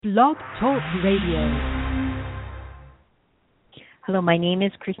Blog Talk Radio. Hello, my name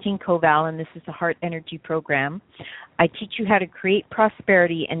is Christine Koval, and this is the Heart Energy Program. I teach you how to create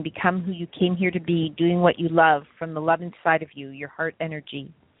prosperity and become who you came here to be, doing what you love from the love inside of you, your heart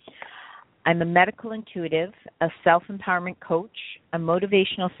energy. I'm a medical intuitive, a self-empowerment coach, a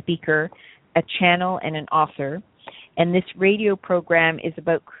motivational speaker, a channel, and an author. And this radio program is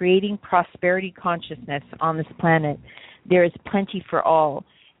about creating prosperity consciousness on this planet. There is plenty for all.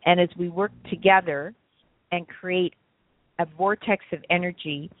 And as we work together and create a vortex of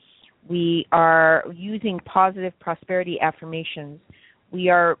energy, we are using positive prosperity affirmations. We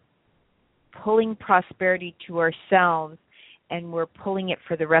are pulling prosperity to ourselves, and we're pulling it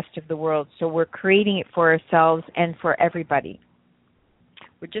for the rest of the world. So we're creating it for ourselves and for everybody.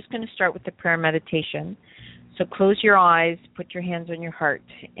 We're just going to start with the prayer meditation. So close your eyes, put your hands on your heart,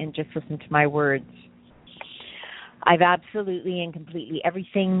 and just listen to my words. I've absolutely and completely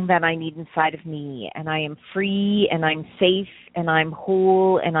everything that I need inside of me, and I am free, and I'm safe, and I'm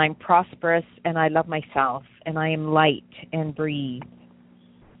whole, and I'm prosperous, and I love myself, and I am light, and breathe.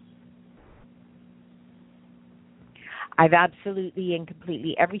 I've absolutely and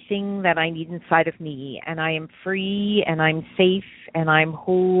completely everything that I need inside of me, and I am free, and I'm safe, and I'm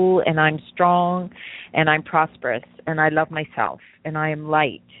whole, and I'm strong, and I'm prosperous, and I love myself, and I am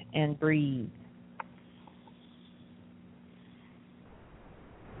light, and breathe.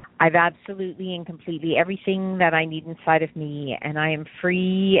 I've absolutely and completely everything that I need inside of me, and I am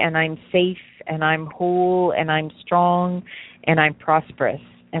free, and I'm safe, and I'm whole, and I'm strong, and I'm prosperous,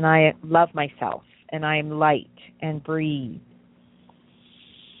 and I love myself, and I am light, and breathe.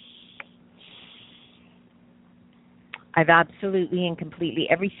 I've absolutely and completely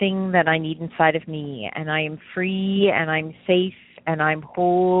everything that I need inside of me, and I am free, and I'm safe, and I'm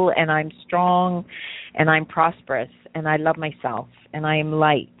whole, and I'm strong, and I'm prosperous, and I love myself, and I am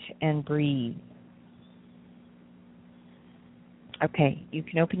light, and breathe. Okay, you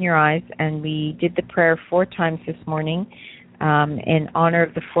can open your eyes, and we did the prayer 4 times this morning. In honor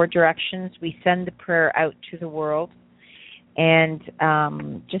of the 4 directions, we send the prayer out to the world. And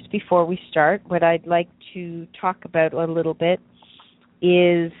just before we start, what I'd like to talk about a little bit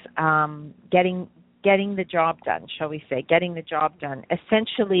is getting the job done, shall we say, getting the job done.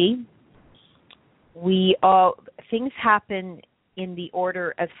 Essentially, things happen in the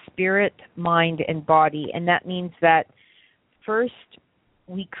order of spirit, mind, and body, and that means that first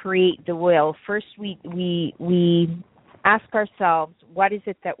we create the will. First we ask ourselves, what is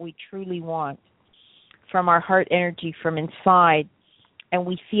it that we truly want from our heart energy, from inside, and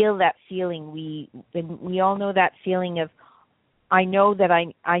we feel that feeling. We all know that feeling of, I know that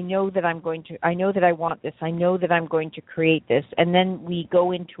I want this. I know that I'm going to create this. And then we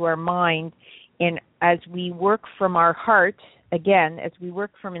go into our mind, and as we work from our heart, again, as we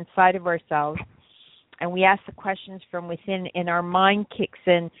work from inside of ourselves, and we ask the questions from within, and our mind kicks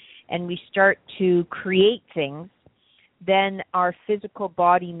in, and we start to create things, then our physical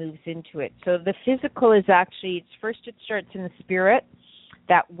body moves into it. So the physical is actually, it starts in the spirit,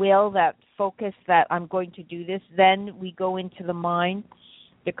 that will, that focus, that I'm going to do this. Then we go into the mind,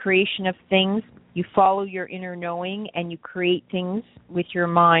 the creation of things. You follow your inner knowing, and you create things with your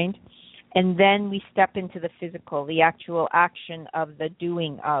mind. And then we step into the physical, the actual action of the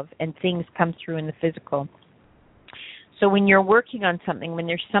doing of, and things come through in the physical. So when you're working on something, when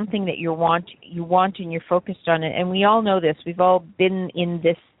there's something that you want and you're focused on it, and we all know this, we've all been in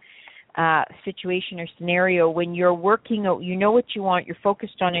this situation or scenario, when you're working, you know what you want, you're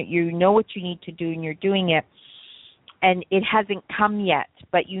focused on it, you know what you need to do, and you're doing it, and it hasn't come yet,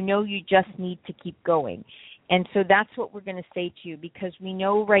 but you know you just need to keep going. And so that's what we're going to say to you, because we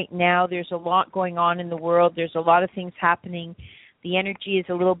know right now there's a lot going on in the world, there's a lot of things happening, the energy is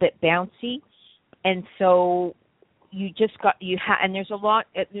a little bit bouncy, and so and there's a lot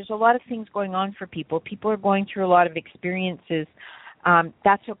of things going on for people. People are going through a lot of experiences.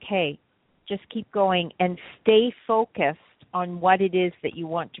 That's okay. Just keep going and stay focused on what it is that you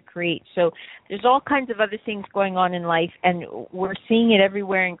want to create. So there's all kinds of other things going on in life, and we're seeing it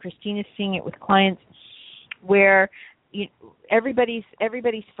everywhere, and Christina's seeing it with clients, where everybody's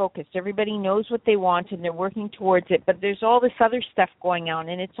focused. Everybody knows what they want, and they're working towards it, but there's all this other stuff going on,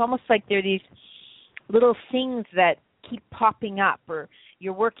 and it's almost like there are these little things that keep popping up, or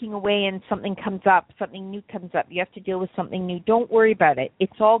you're working away and something comes up, something new comes up, you have to deal with something new. Don't worry about it.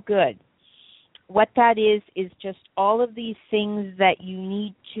 It's all good. What that is just all of these things that you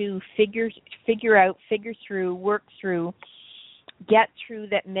need to figure out, figure through, work through, get through,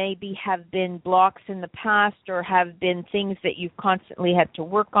 that maybe have been blocks in the past or have been things that you've constantly had to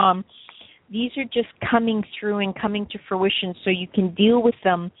work on. These are just coming through and coming to fruition so you can deal with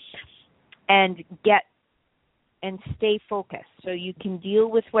them and stay focused. So you can deal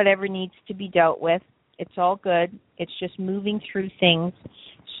with whatever needs to be dealt with. It's all good. It's just moving through things.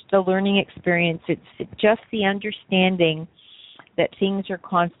 It's the learning experience. It's just the understanding that things are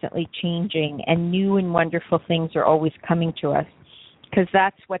constantly changing and new and wonderful things are always coming to us, because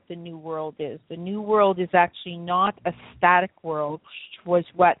that's what the new world is. The new world is actually not a static world, which was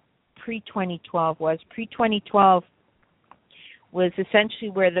what pre-2012 was. Pre-2012 was essentially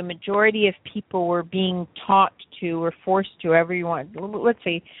where the majority of people were being taught to, or forced to, everyone, let's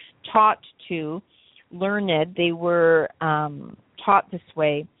say taught to, learned, they were taught this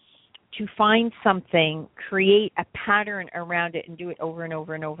way, to find something, create a pattern around it, and do it over and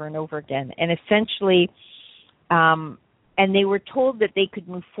over and over and over again. And essentially, and they were told that they could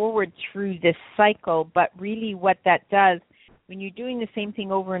move forward through this cycle, but really what that does, when you're doing the same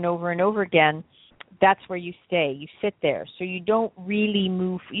thing over and over and over again, that's where you stay. You sit there. So you don't really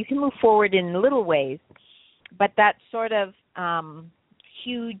move. You can move forward in little ways, but that sort of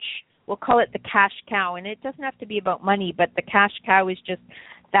huge, we'll call it the cash cow, and it doesn't have to be about money, but the cash cow is just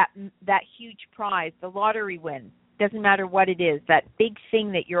that huge prize, the lottery win. Doesn't matter what it is, that big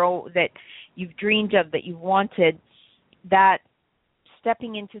thing that you've dreamed of, that you've wanted, that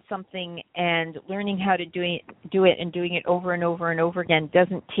stepping into something and learning how to do it and doing it over and over and over again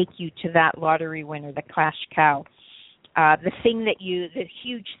doesn't take you to that lottery winner, the cash cow. The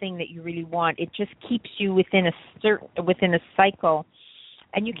huge thing that you really want, it just keeps you within a cycle.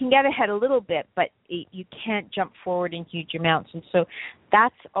 And you can get ahead a little bit, but you can't jump forward in huge amounts. And so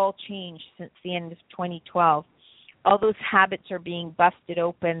that's all changed since the end of 2012. All those habits are being busted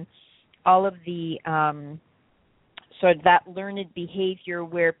open. All of the sort of that learned behavior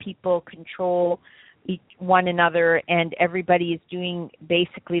where people control one another and everybody is doing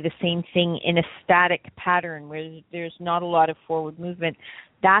basically the same thing in a static pattern where there's not a lot of forward movement,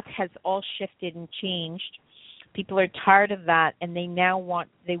 that has all shifted and changed. People are tired of that, and they want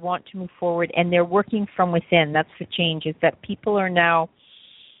to move forward, and they're working from within. That's the change, is that people are now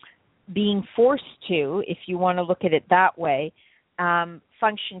being forced to, if you want to look at it that way,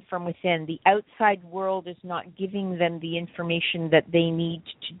 function from within. The outside world is not giving them the information that they need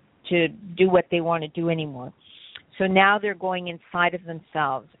to do what they want to do anymore. So now they're going inside of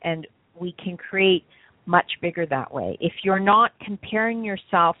themselves, and we can create much bigger that way. If you're not comparing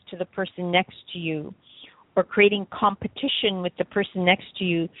yourself to the person next to you, or creating competition with the person next to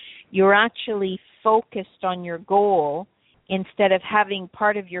you, you're actually focused on your goal instead of having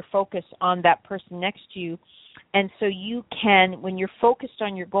part of your focus on that person next to you. And so you can, when you're focused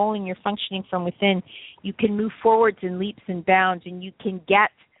on your goal and you're functioning from within, you can move forwards in leaps and bounds, and you can get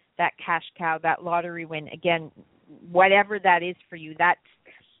that cash cow, that lottery win. Again, whatever that is for you, that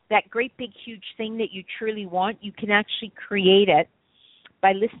great big huge thing that you truly want, you can actually create it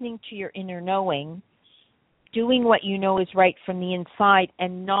by listening to your inner knowing, doing what you know is right from the inside,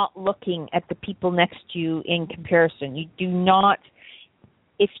 and not looking at the people next to you in comparison. You do not,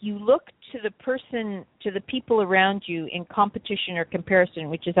 if you look to the people around you in competition or comparison,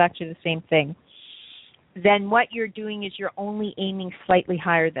 which is actually the same thing, then what you're doing is you're only aiming slightly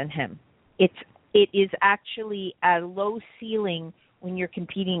higher than him. It is actually a low ceiling when you're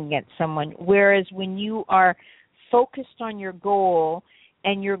competing against someone, whereas when you are focused on your goal,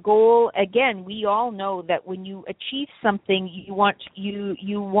 and your goal, again, we all know that when you achieve something, you want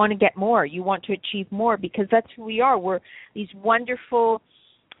to get more. You want to achieve more, because that's who we are. We're these wonderful,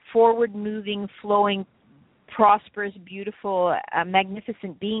 forward-moving, flowing, prosperous, beautiful,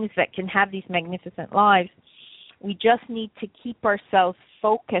 magnificent beings that can have these magnificent lives. We just need to keep ourselves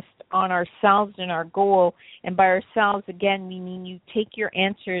focused on ourselves and our goal. And by ourselves, again, we mean you take your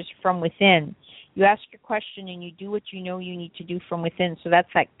answers from within. You ask your question and you do what you know you need to do from within. So that's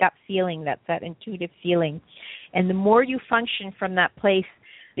that gut feeling, that's that intuitive feeling. And the more you function from that place,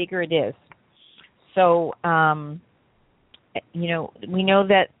 the bigger it is. So, we know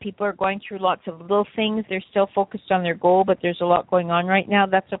that people are going through lots of little things. They're still focused on their goal, but there's a lot going on right now.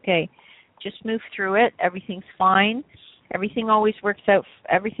 That's okay. Just move through it. Everything's fine. Everything always works out.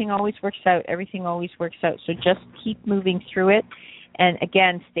 Everything always works out. Everything always works out. So just keep moving through it. And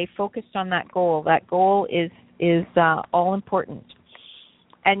again, stay focused on that goal. That goal is all important.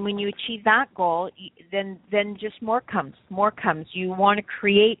 And when you achieve that goal, then just more comes. More comes. You want to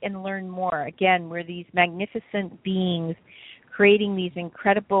create and learn more. Again, we're these magnificent beings creating these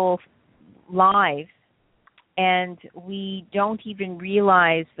incredible lives, and we don't even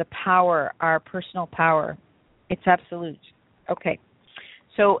realize the power, our personal power. It's absolute. Okay.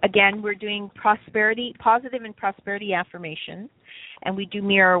 So again, we're doing positive and prosperity affirmations, and we do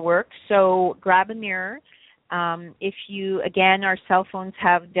mirror work. So grab a mirror. If you, again, our cell phones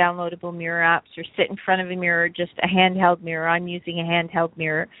have downloadable mirror apps, or sit in front of a mirror, just a handheld mirror. I'm using a handheld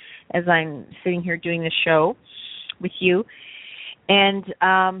mirror as I'm sitting here doing the show with you. And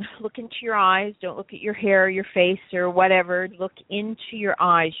look into your eyes. Don't look at your hair, your face, or whatever. Look into your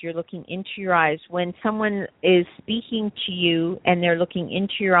eyes. You're looking into your eyes. When someone is speaking to you and they're looking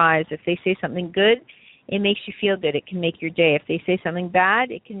into your eyes, if they say something good, it makes you feel good. It can make your day. If they say something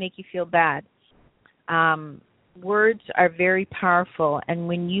bad, it can make you feel bad. Words are very powerful, and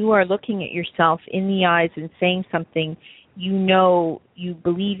when you are looking at yourself in the eyes and saying something, you know you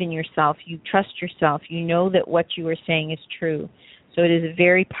believe in yourself, you trust yourself, you know that what you are saying is true. So it is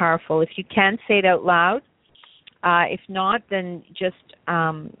very powerful. If you can, say it out loud. If not, then just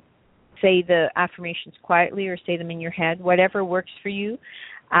say the affirmations quietly or say them in your head, whatever works for you.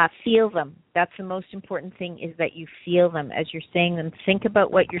 Feel them. That's the most important thing, is that you feel them as you're saying them. Think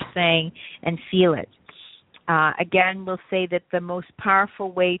about what you're saying and feel it. Again, we'll say that the most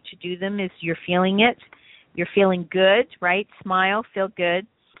powerful way to do them is you're feeling it. You're feeling good, right? Smile, feel good.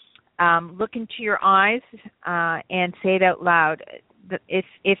 Look into your eyes and say it out loud.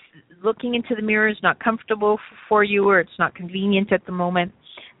 If looking into the mirror is not comfortable for you, or it's not convenient at the moment,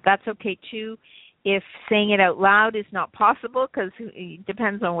 that's okay too. If saying it out loud is not possible, because it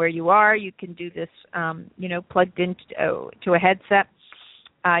depends on where you are, you can do this, plugged into to a headset.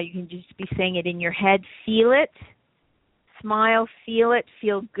 You can just be saying it in your head. Feel it. Smile. Feel it.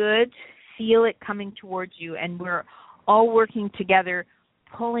 Feel good. Feel it coming towards you. And we're all working together,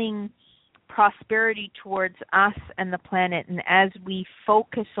 pulling prosperity towards us and the planet. And as we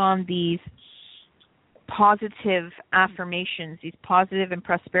focus on these positive affirmations, these positive and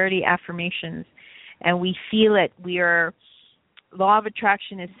prosperity affirmations, and we feel it, law of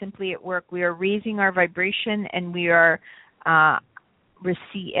attraction is simply at work. We are raising our vibration, and we are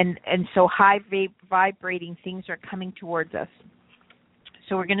so high vibrating things are coming towards us.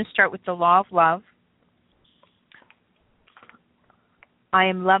 So we're going to start with the law of love. I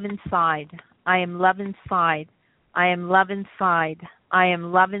am love inside. I am love inside. I am love inside. I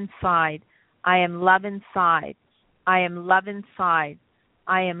am love inside. I am love inside. I am love inside.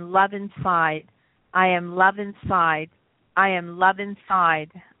 I am love inside. I am love inside. I am love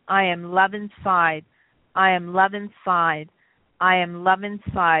inside. I am love inside. I am love inside. I am love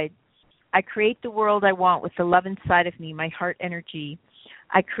inside. I create the world I want with the love inside of me, my heart energy.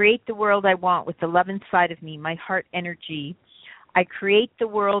 I create the world I want with the love inside of me, my heart energy. I create the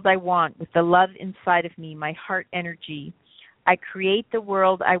world I want with the love inside of me, my heart energy. I create the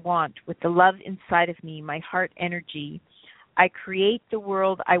world I want with the love inside of me, my heart energy. I create the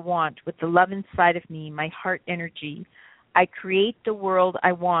world I want with the love inside of me, my heart energy. I create the world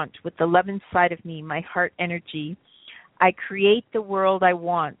I want with the love inside of me, my heart energy. I create the world I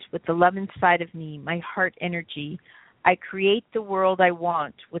want with the love inside of me, my heart energy. I create the world I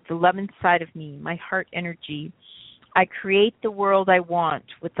want with the love inside of me, my heart energy. I create the world I want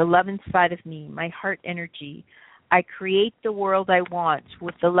with the love inside of me, my heart energy. I create the world I want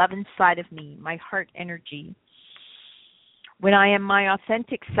with the love inside of me, my heart energy. When I am my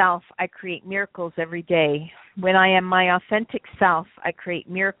authentic self, I create miracles every day. When I am my authentic self, I create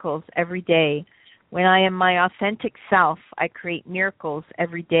miracles every day. When I am my authentic self, I create miracles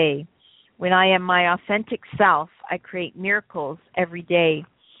every day. When I am my authentic self, I create miracles every day.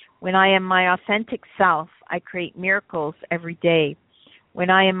 When I am my authentic self, I create miracles every day. When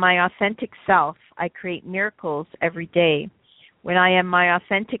I am my authentic self, I create miracles every day. When I am my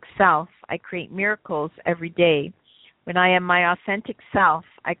authentic self, I create miracles every day. When I am my authentic self,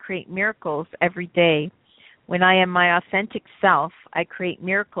 I create miracles every day. When I am my authentic self, I create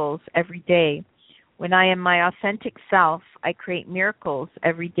miracles every day. When I am my authentic self, I create miracles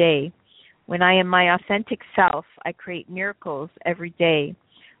every day. When I am my authentic self, I create miracles every day.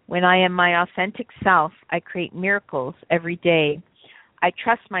 When I am my authentic self, I create miracles every day. I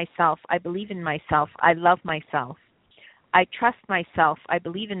trust myself. I believe in myself. I love myself. I trust myself. I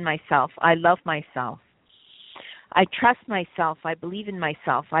believe in myself. I love myself. I trust myself. I believe in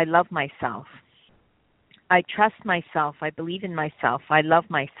myself. I love myself. I trust myself. I believe in myself. I love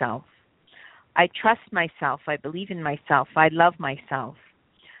myself. I trust myself. I believe in myself. I love myself.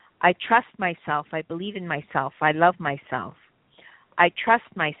 I trust myself. I believe in myself. I love myself. I trust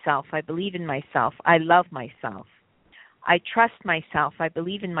myself. I believe in myself. I love myself. I trust myself. I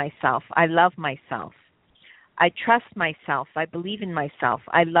believe in myself. I love myself. I trust myself. I believe in myself.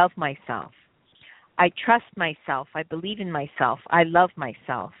 I love myself. I trust myself. I believe in myself. I love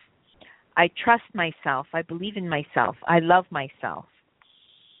myself. I trust myself. I believe in myself. I love myself.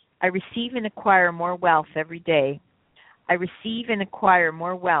 I receive and acquire more wealth every day. I receive and acquire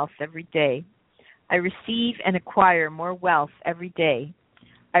more wealth every day. I receive and acquire more wealth every day.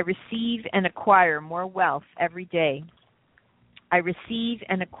 I receive and acquire more wealth every day. I receive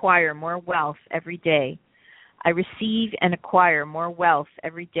and acquire more wealth every day. I receive and acquire more wealth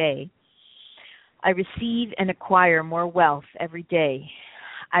every day. I receive and acquire more wealth every day.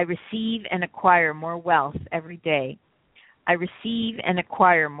 I receive and acquire more wealth every day. I receive and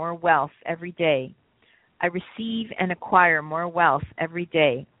acquire more wealth every day. I receive and acquire more wealth every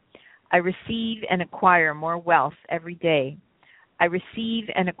day. I receive and acquire more wealth every day. I receive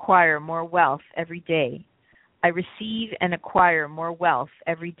and acquire more wealth every day. I receive and acquire more wealth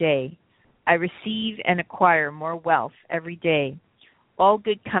every day. I receive and acquire more wealth every day. All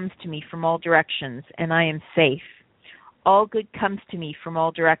good comes to me from all directions, and I am safe. All good comes to me from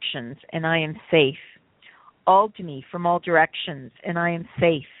all directions, and I am safe. All to me from all directions, and I am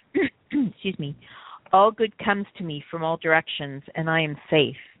safe. Excuse me. All good comes to me from all directions, and I am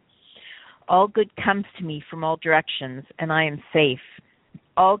safe. All good comes to me from all directions, and I am safe.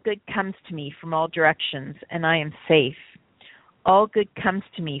 All good comes to me from all directions, and I am safe. All good comes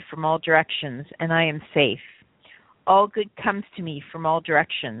to me from all directions, and I am safe. All good comes to me from all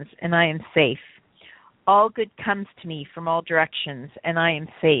directions, and I am safe. All good comes to me from all directions, and I am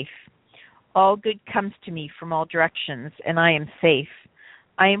safe. All good comes to me from all directions, and I am safe.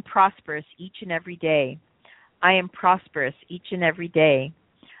 I am prosperous each and every day. I am prosperous each and every day.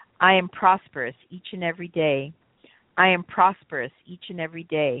 I am prosperous each and every day. I am prosperous each and every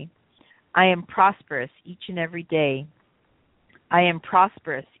day. I am prosperous each and every day. I am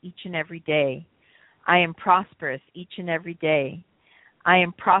prosperous each and every day. I am prosperous each and every day. I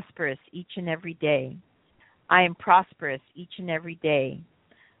am prosperous each and every day. I am prosperous each and every day.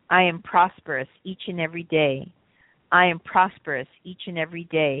 I am prosperous each and every day. I am prosperous each and every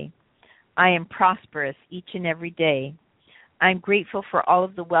day. I am prosperous each and every day. I'm grateful for all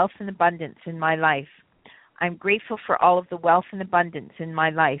of the wealth and abundance in my life. I'm grateful for all of the wealth and abundance in my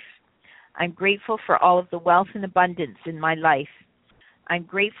life. I'm grateful for all of the wealth and abundance in my life. I'm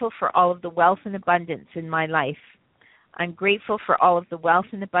grateful for all of the wealth and abundance in my life. I'm grateful for all of the wealth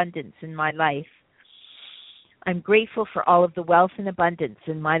and abundance in my life. I'm grateful for all of the wealth and abundance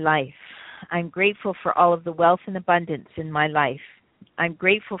in my life. I'm grateful for all of the wealth and abundance in my life. I'm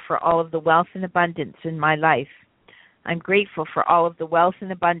grateful for all of the wealth and abundance in my life. I'm grateful for all of the wealth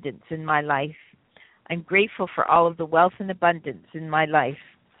and abundance in my life. I'm grateful for all of the wealth and abundance in my life.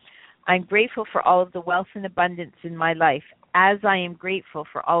 I'm grateful for all of the wealth and abundance in my life. As I am grateful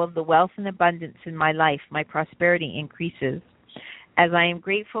for all of the wealth and abundance in my life, my prosperity increases. As I am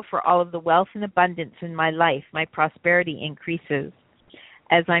grateful for all of the wealth and abundance in my life, my prosperity increases.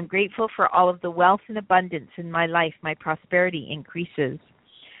 As I'm grateful for all of the wealth and abundance in my life, my prosperity increases.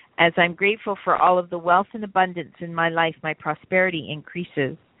 As I'm grateful for all of the wealth and abundance in my life, my prosperity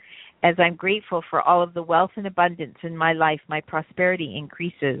increases. As I'm grateful for all of the wealth and abundance in my life, my prosperity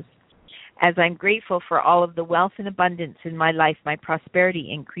increases. As I'm grateful for all of the wealth and abundance in my life, my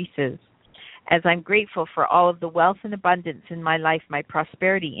prosperity increases. As I'm grateful for all of the wealth and abundance in my life, my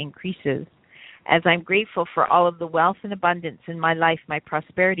prosperity increases. As I'm grateful for all of the wealth and abundance in my life, my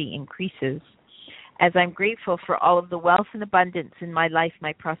prosperity increases. As I'm grateful for all of the wealth and abundance in my life,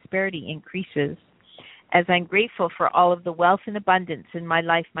 my prosperity increases. As I'm grateful for all of the wealth and abundance in my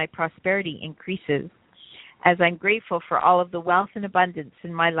life, my prosperity increases. As I'm grateful for all of the wealth and abundance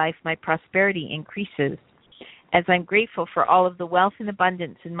in my life, my prosperity increases. As I'm grateful for all of the wealth and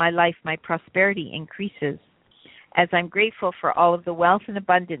abundance in my life, my prosperity increases. As I'm grateful for all of the wealth and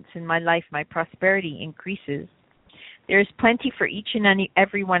abundance in my life, my prosperity increases. There is plenty for each and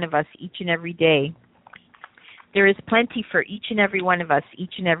every one of us each and every day. There is plenty for each and every one of us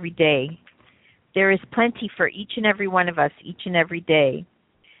each and every day. There is plenty for each and every one of us each and every day.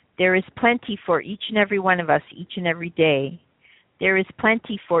 There is plenty for each and every one of us each and every day. There is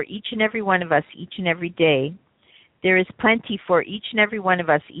plenty for each and every one of us each and every day. There is plenty for each and every one of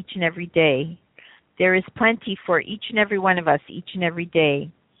us each and every day. There is plenty for each and every one of us each and every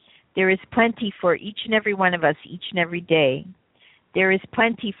day. There is plenty for each and every one of us each and every day. There is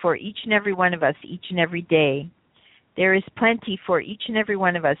plenty for each and every one of us each and every day. There is plenty for each and every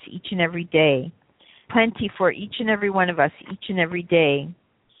one of us each and every day. Plenty for each and every one of us each and every day.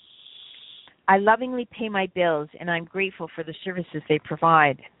 I lovingly pay my bills, and I'm grateful for the services they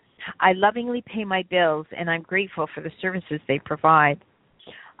provide. I lovingly pay my bills, and I'm grateful for the services they provide.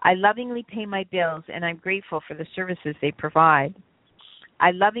 I lovingly pay my bills, and I'm grateful for the services they provide.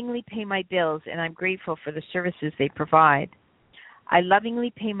 I lovingly pay my bills, and I'm grateful for the services they provide. I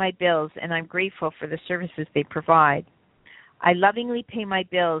lovingly pay my bills, and I'm grateful for the services they provide. I lovingly pay my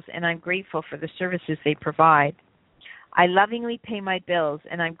bills, and I'm grateful for the services they provide. I lovingly pay my bills,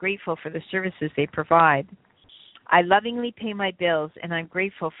 and I'm grateful for the services they provide. I lovingly pay my bills, and I'm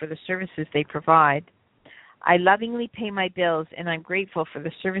grateful for the services they provide. I lovingly pay my bills, and I'm grateful for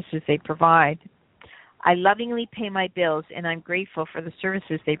the services they provide. I lovingly pay my bills, and I'm grateful for the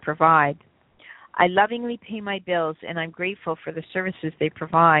services they provide. I lovingly pay my bills, and I'm grateful for the services they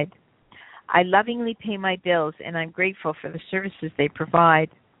provide. I lovingly pay my bills, and I'm grateful for the services they provide.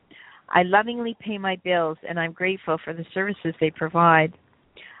 I lovingly pay my bills, and I'm grateful for the services they provide.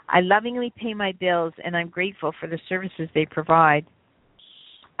 I lovingly pay my bills, and I'm grateful for the services they provide.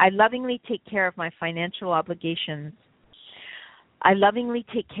 I lovingly take care of my financial obligations. I lovingly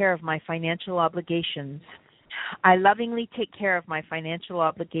take care of my financial obligations. I lovingly take care of my financial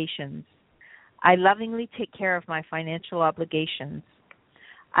obligations. I lovingly take care of my financial obligations.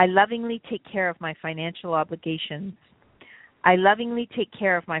 I lovingly take care of my financial obligations. I lovingly take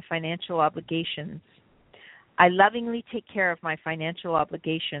care of my financial obligations. I lovingly take care of my financial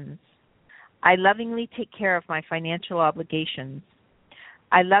obligations. I lovingly take care of my financial obligations.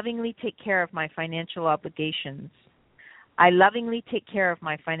 I lovingly take care of my financial obligations. I lovingly take care of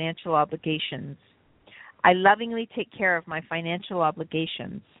my financial obligations. I lovingly take care of my financial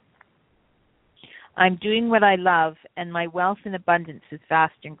obligations. I'm doing what I love, and my wealth and abundance is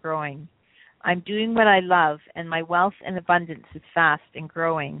vast and growing. I'm doing what I love, and my wealth and abundance is vast and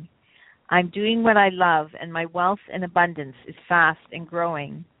growing. I'm doing what I love, and my wealth and abundance is vast and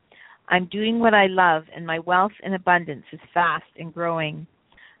growing. I'm doing what I love, and my wealth and abundance is vast and growing.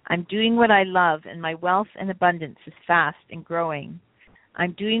 I'm doing what I love, and my wealth and abundance is vast and growing.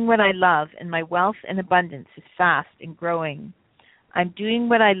 I'm doing what I love, and my wealth and abundance is vast and growing. I'm doing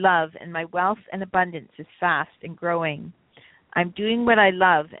what I love, and my wealth and abundance is vast and growing. I'm doing what I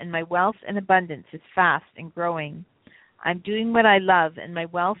love, and my wealth and abundance is vast and growing. I'm doing what I love, and my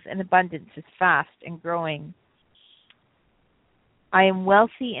wealth and abundance is vast and growing. I am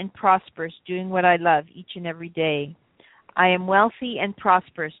wealthy and prosperous, doing what I love each and every day. I am wealthy and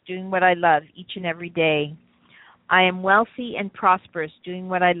prosperous, doing what I love each and every day. I am wealthy and prosperous, doing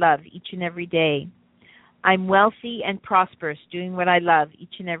what I love each and every day. I'm wealthy and prosperous, doing what I love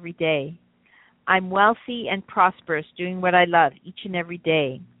each and every day. I'm wealthy and prosperous, doing what I love each and every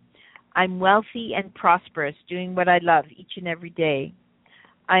day. I'm wealthy and prosperous, doing what I love each and every day.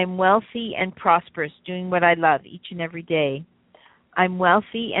 I am wealthy and prosperous, doing what I love each and every day. I'm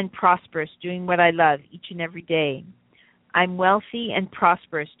wealthy and prosperous, doing what I love each and every day. I'm wealthy and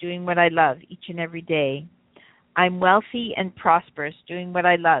prosperous, doing what I love each and every day. I'm wealthy and prosperous, doing what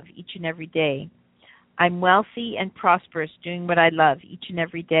I love each and every day. I'm wealthy and prosperous, doing what I love each and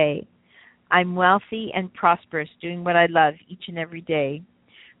every day. I'm wealthy and prosperous, doing what I love each and every day.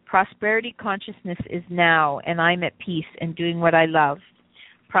 Prosperity consciousness is now, and I'm at peace and doing what I love.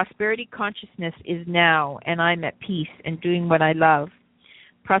 Prosperity consciousness is now, and I'm at peace and doing what I love.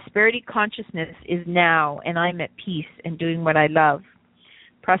 Prosperity consciousness is now, and I'm at peace and doing what I love.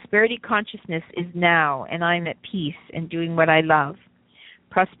 Prosperity consciousness is now, and I'm at peace and doing what I love.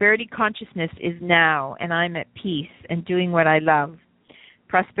 Prosperity consciousness is now, and I'm at peace and doing what I love.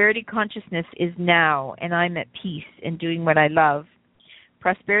 Prosperity consciousness is now, and I'm at peace and doing what I love.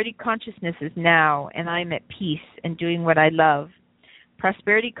 Prosperity consciousness is now, and I'm at peace and doing what I love.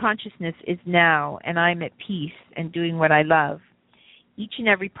 Prosperity consciousness is now, and I'm at peace and doing what I love. Each and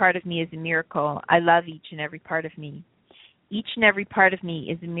every part of me is a miracle. I love each and every part of me. Each and every part of me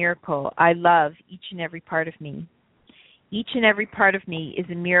is a miracle. I love each and every part of me. Each and every part of me is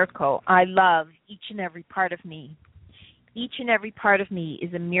a miracle. I love each and every part of me. Each and every part of me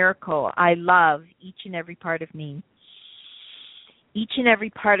is a miracle. I love each and every part of me. Each and every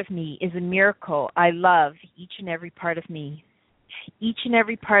part of me is a miracle. I love each and every part of me. Each and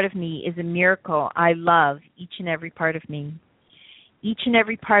every part of me is a miracle. I love each and every part of me. Each and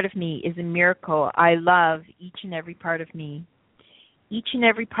every part of me is a miracle. I love each and every part of me. Each and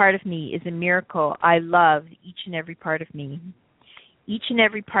every part of me is a miracle. I love each and every part of me. Each and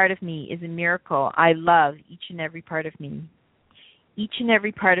every part of me is a miracle. I love each and every part of me. Each and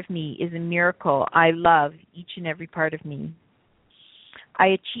every part of me is a miracle. I love each and every part of me. I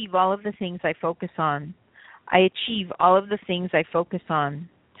achieve all of the things I focus on. I achieve all of the things I focus on.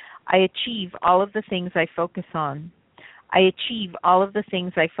 I achieve all of the things I focus on. I achieve all of the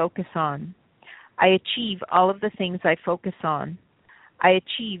things I focus on. I achieve all of the things I focus on. I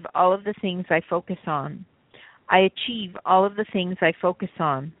achieve all of the things I focus on. I achieve all of the things I focus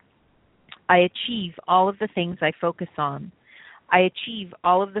on. I achieve all of the things I focus on. I achieve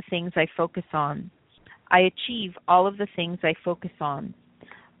all of the things I focus on. I achieve all of the things I focus on.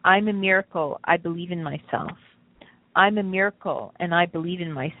 I'm a miracle. I believe in myself. I'm a miracle and I believe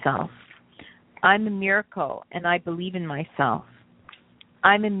in myself. I'm a miracle and I believe in myself.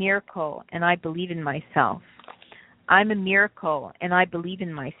 I'm a miracle and I believe in myself. I'm a miracle and I believe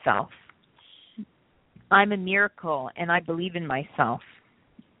in myself. I'm a miracle and I believe in myself.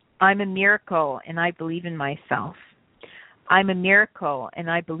 I'm a miracle and I believe in myself. I'm a miracle and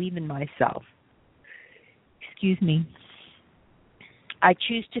I believe in myself. Excuse me. I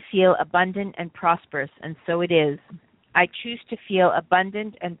choose to feel abundant and prosperous, and so it is. I choose to feel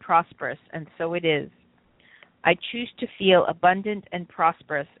abundant and prosperous, and so it is. I choose to feel abundant and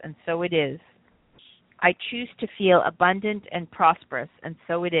prosperous, and so it is. I choose to feel abundant and prosperous, and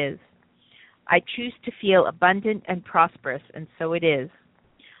so it is. I choose to feel abundant and prosperous, and so it is.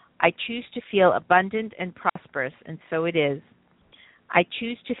 I choose to feel abundant and prosperous, and so it is. I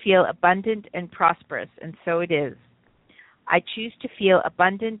choose to feel abundant and prosperous, and so it is. I choose to feel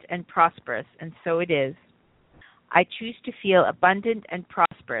abundant and prosperous, and so it is. I choose to feel abundant and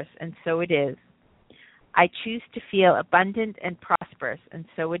prosperous, and so it is. I choose to feel abundant and prosperous, and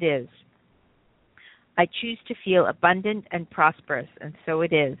so it is. I choose to feel abundant and prosperous, and so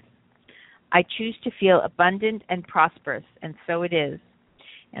it is. I choose to feel abundant and prosperous, and so it is.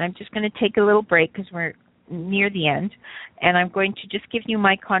 And I'm just going to take a little break because we're near the end, and I'm going to just give you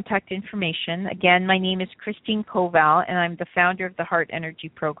my contact information. Again, my name is Christine Koval, and I'm the founder of the Heart Energy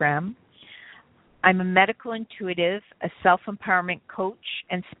Program. I'm a medical intuitive, a self-empowerment coach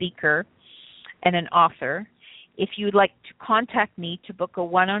and speaker, and an author. If you would like to contact me to book a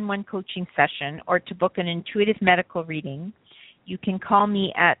one-on-one coaching session or to book an intuitive medical reading, you can call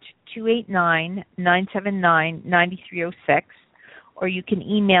me at 289-979-9306, or you can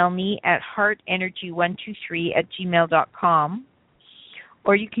email me at heartenergy123@gmail.com,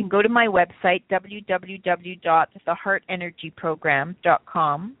 or you can go to my website,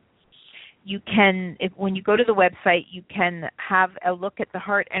 www.theheartenergyprogram.com. You can, when you go to the website, you can have a look at the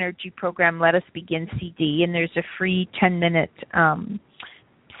Heart Energy Program Let Us Begin CD, and there's a free 10-minute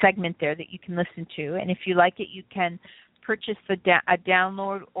segment there that you can listen to. And if you like it, you can purchase a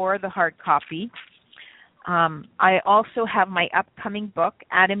download or the hard copy. I also have my upcoming book,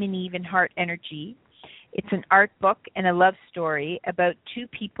 Adam and Eve in Heart Energy. It's an art book and a love story about two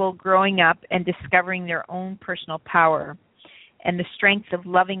people growing up and discovering their own personal power and the strength of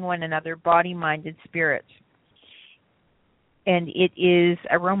loving one another, body, mind, and spirit. And it is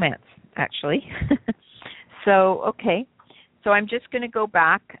a romance, actually. So I'm just going to go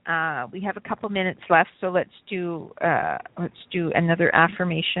back. We have a couple minutes left, so let's do another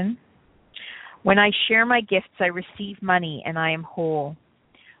affirmation. When I share my gifts, I receive money, and I am whole.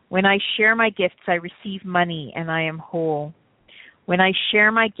 When I share my gifts, I receive money, and I am whole. When I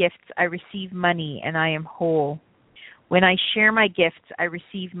share my gifts, I receive money, and I am whole. When I share my gifts, I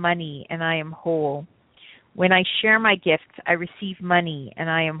receive money, and I am whole. When I share my gifts, I receive money, and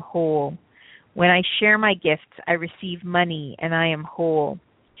I am whole. When I share my gifts, I receive money, and I am whole.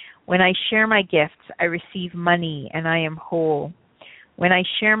 When I share my gifts, I receive money, and I am whole. When I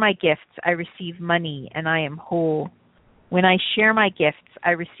share my gifts, I receive money, and I am whole. When I share my gifts,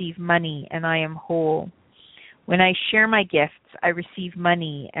 I receive money, and I am whole. When I share my gifts, I receive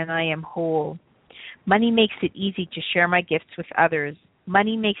money, and I am whole. Money makes it easy to share my gifts with others.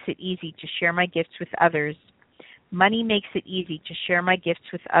 Money makes it easy to share my gifts with others. Money makes it easy to share my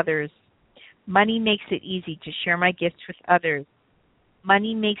gifts with others. Money makes it easy to share my gifts with others.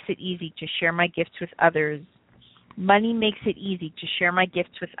 Money makes it easy to share my gifts with others. Money makes it easy to share my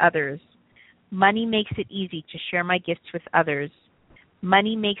gifts with others. Money makes it easy to share my gifts with others.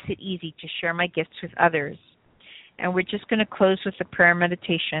 Money makes it easy to share my gifts with others. And we're just going to close with a prayer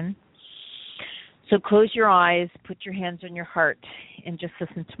meditation. So close your eyes, put your hands on your heart, and just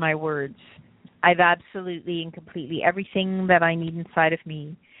listen to my words. I've absolutely and completely everything that I need inside of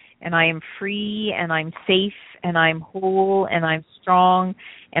me. And I am free, and I'm safe, and I'm whole, and I'm strong,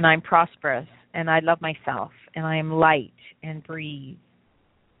 and I'm prosperous, and I love myself, and I am light, and breathe.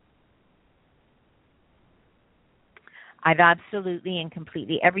 I've absolutely and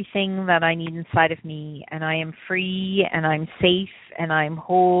completely everything that I need inside of me, and I am free, and I'm safe, and I'm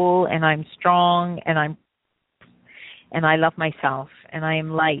whole, and I'm strong, and I love myself, and I am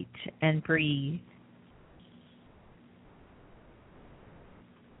light, and breathe.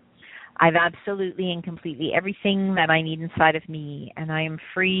 I've absolutely and completely everything that I need inside of me, and I am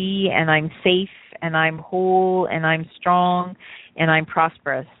free, and I'm safe, and I'm whole, and I'm strong, and I'm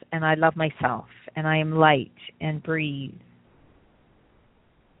prosperous, and I love myself, and I am light, and breathe.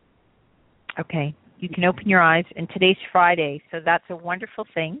 Okay, you can open your eyes, and today's Friday, so that's a wonderful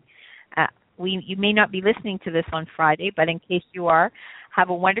thing. You may not be listening to this on Friday, but in case you are, have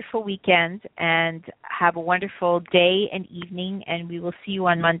a wonderful weekend and have a wonderful day and evening, and we will see you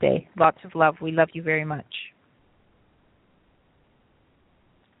on Monday. Lots of love. We love you very much.